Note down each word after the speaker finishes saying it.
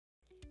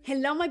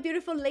Hello, my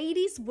beautiful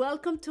ladies.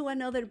 Welcome to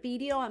another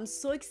video. I'm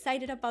so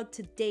excited about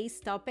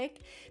today's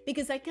topic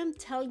because I can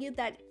tell you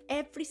that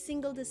every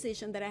single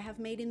decision that I have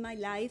made in my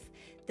life,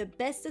 the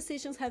best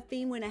decisions have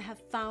been when I have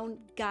found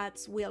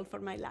God's will for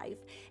my life.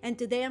 And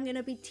today I'm going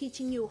to be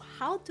teaching you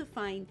how to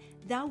find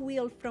that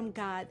will from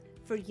God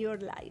for your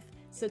life.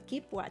 So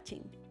keep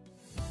watching.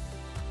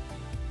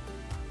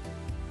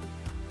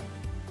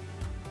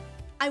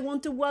 I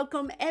want to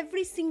welcome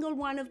every single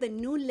one of the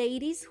new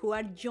ladies who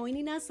are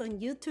joining us on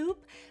YouTube.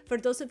 For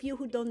those of you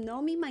who don't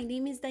know me, my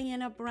name is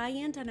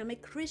Bryant and I'm a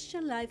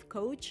Christian life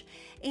coach.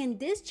 And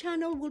this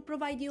channel will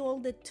provide you all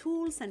the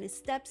tools and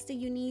steps that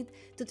you need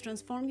to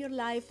transform your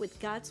life with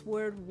God's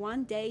word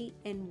one day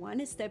and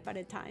one step at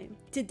a time.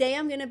 Today,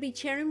 I'm going to be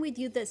sharing with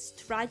you the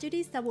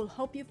strategies that will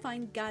help you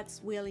find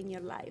God's will in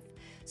your life.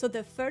 So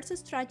the first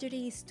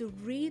strategy is to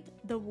read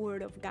the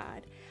word of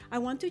God. I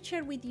want to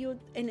share with you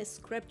a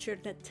scripture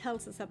that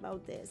tells us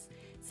about this.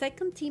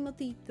 2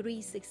 Timothy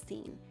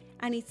 3:16,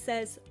 and it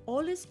says,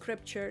 all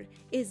scripture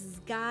is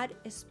God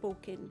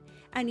spoken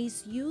and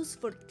is used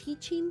for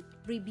teaching,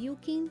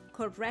 rebuking,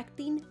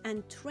 correcting,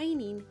 and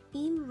training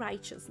in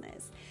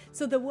righteousness.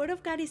 So the word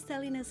of God is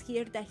telling us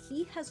here that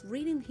he has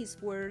written his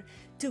word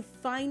to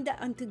find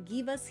and to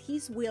give us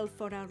his will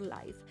for our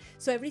life.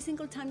 So every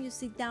single time you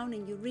sit down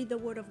and you read the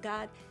word of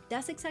God,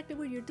 that's exactly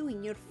what you're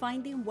doing. You're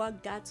finding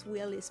what God's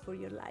will is for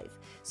your life.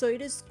 So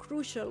it is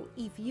crucial,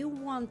 if you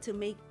want to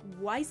make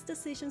wise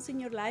decisions in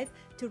your life,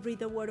 to read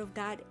the word of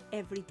God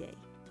every day.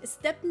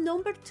 Step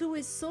number 2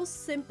 is so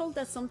simple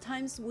that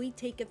sometimes we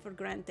take it for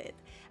granted,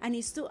 and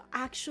is to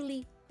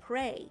actually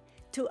pray,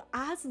 to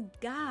ask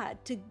God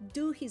to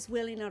do his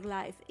will in our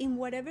life in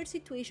whatever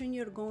situation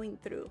you're going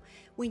through.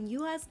 When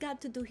you ask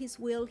God to do his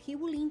will, he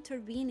will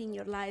intervene in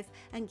your life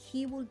and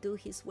he will do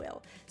his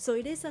will. So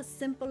it is as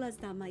simple as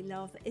that, my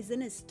love. It's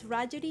a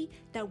strategy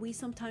that we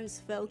sometimes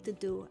fail to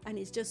do, and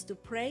it's just to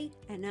pray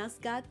and ask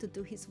God to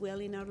do his will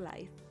in our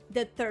life.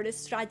 The third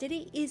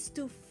strategy is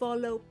to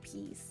follow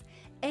peace.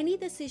 Any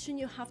decision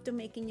you have to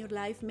make in your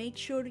life, make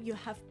sure you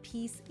have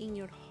peace in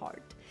your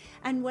heart.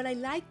 And what I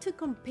like to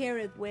compare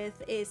it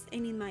with is,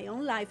 and in my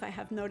own life I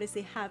have noticed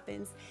it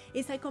happens,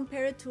 is I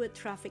compare it to a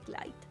traffic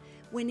light.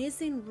 When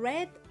it's in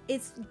red,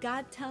 it's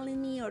God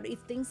telling me, or if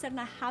things are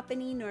not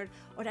happening, or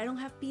I don't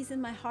have peace in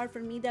my heart,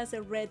 for me that's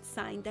a red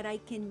sign that I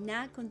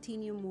cannot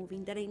continue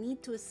moving, that I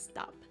need to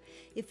stop.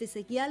 If it's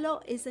a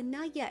yellow, it's a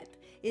not yet.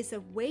 It's a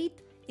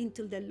wait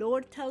until the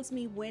Lord tells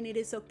me when it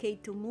is okay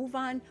to move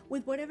on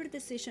with whatever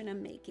decision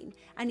I'm making.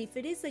 And if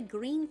it is a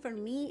green for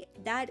me,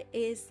 that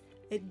is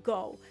a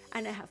go.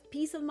 And I have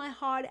peace in my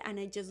heart, and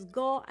I just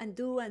go and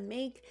do and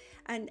make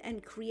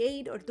and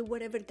create or do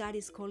whatever God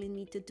is calling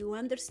me to do,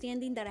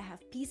 understanding that I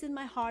have peace in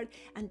my heart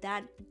and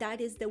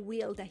that is the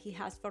will that he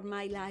has for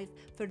my life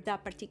for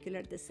that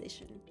particular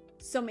decision.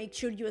 So make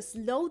sure you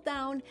slow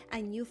down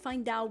and you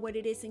find out what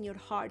it is in your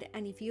heart.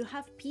 And if you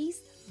have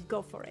peace,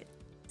 go for it.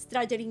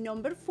 Strategy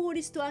number 4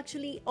 is to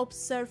actually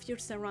observe your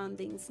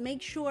surroundings.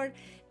 Make sure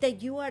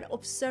that you are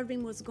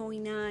observing what's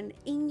going on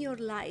in your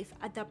life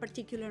at that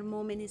particular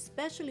moment,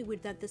 especially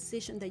with that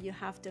decision that you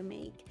have to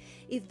make.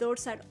 If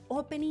doors are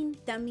opening,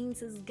 that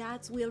means it's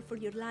God's will for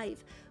your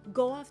life.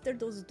 Go after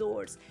those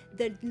doors.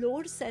 The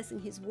Lord says in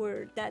his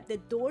word that the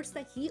doors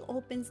that he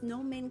opens,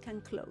 no man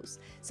can close.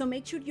 So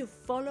make sure you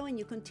follow and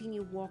you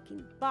continue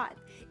walking. But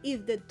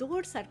if the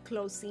doors are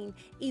closing,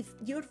 if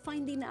you're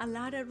finding a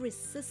lot of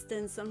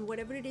resistance on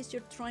whatever it is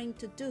you're trying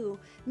to do,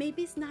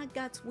 maybe it's not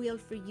God's will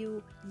for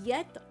you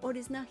yet, or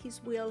it's not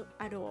his will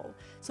at all.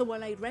 So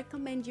what I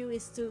recommend you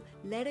is to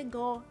let it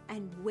go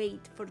and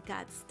wait for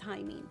God's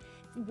timing.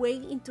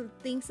 Wait until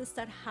things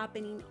start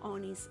happening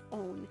on his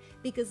own,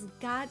 because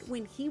God,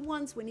 when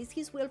it's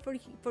his will for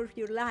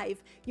your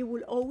life, you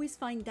will always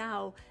find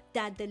out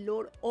that the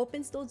Lord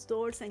opens those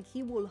doors and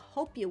he will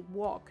help you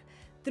walk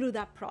through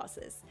that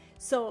process.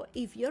 So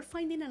if you're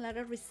finding a lot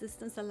of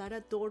resistance, a lot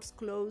of doors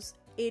closed,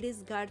 it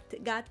is God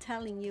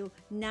telling you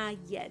not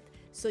yet.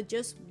 So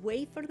just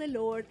wait for the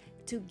Lord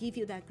to give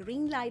you that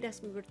green light,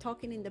 as we were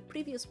talking in the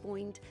previous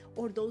point,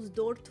 or those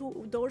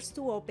doors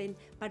to open.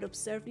 But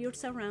observe your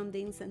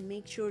surroundings and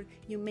make sure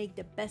you make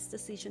the best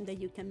decision that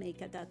you can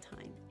make at that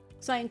time.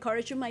 So I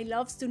encourage you, my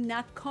loves, to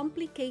not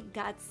complicate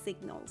God's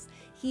signals.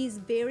 He is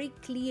very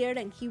clear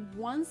and he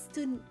wants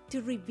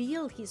to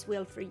reveal his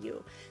will for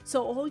you.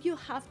 So all you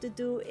have to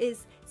do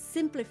is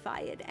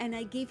simplify it. And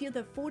I gave you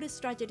the 4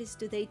 strategies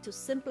today to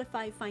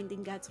simplify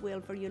finding God's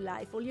will for your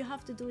life. All you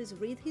have to do is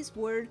read his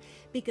word,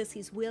 because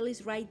his will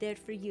is right there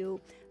for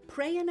you.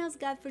 Pray and ask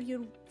God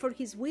for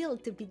his will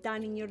to be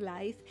done in your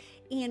life.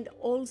 And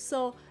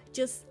also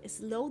just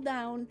slow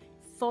down,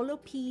 follow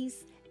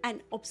peace,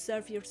 and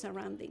observe your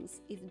surroundings.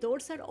 If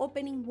doors are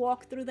opening,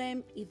 walk through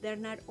them. If they're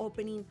not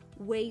opening,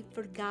 wait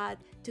for God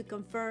to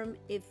confirm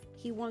if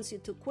he wants you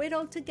to quit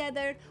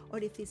altogether or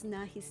if it's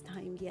not his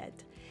time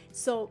yet.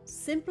 So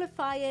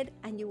simplify it,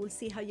 and you will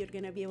see how you're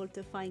going to be able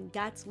to find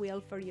God's will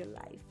for your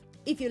life.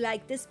 If you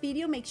like this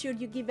video, make sure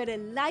you give it a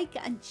like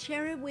and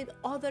share it with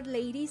other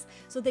ladies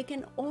so they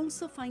can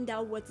also find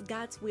out what's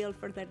God's will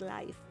for their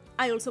life.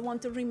 I also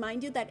want to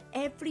remind you that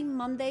every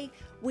Monday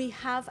we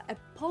have a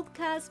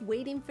podcast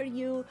waiting for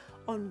you.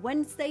 On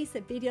Wednesdays,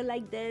 a video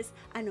like this,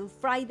 and on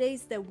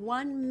Fridays, the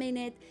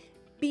 1-minute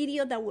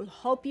video that will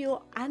help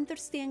you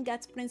understand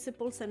God's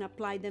principles and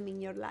apply them in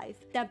your life.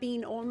 That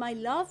being all my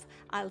love,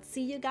 I'll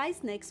see you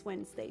guys next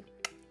Wednesday.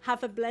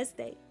 Have a blessed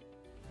day.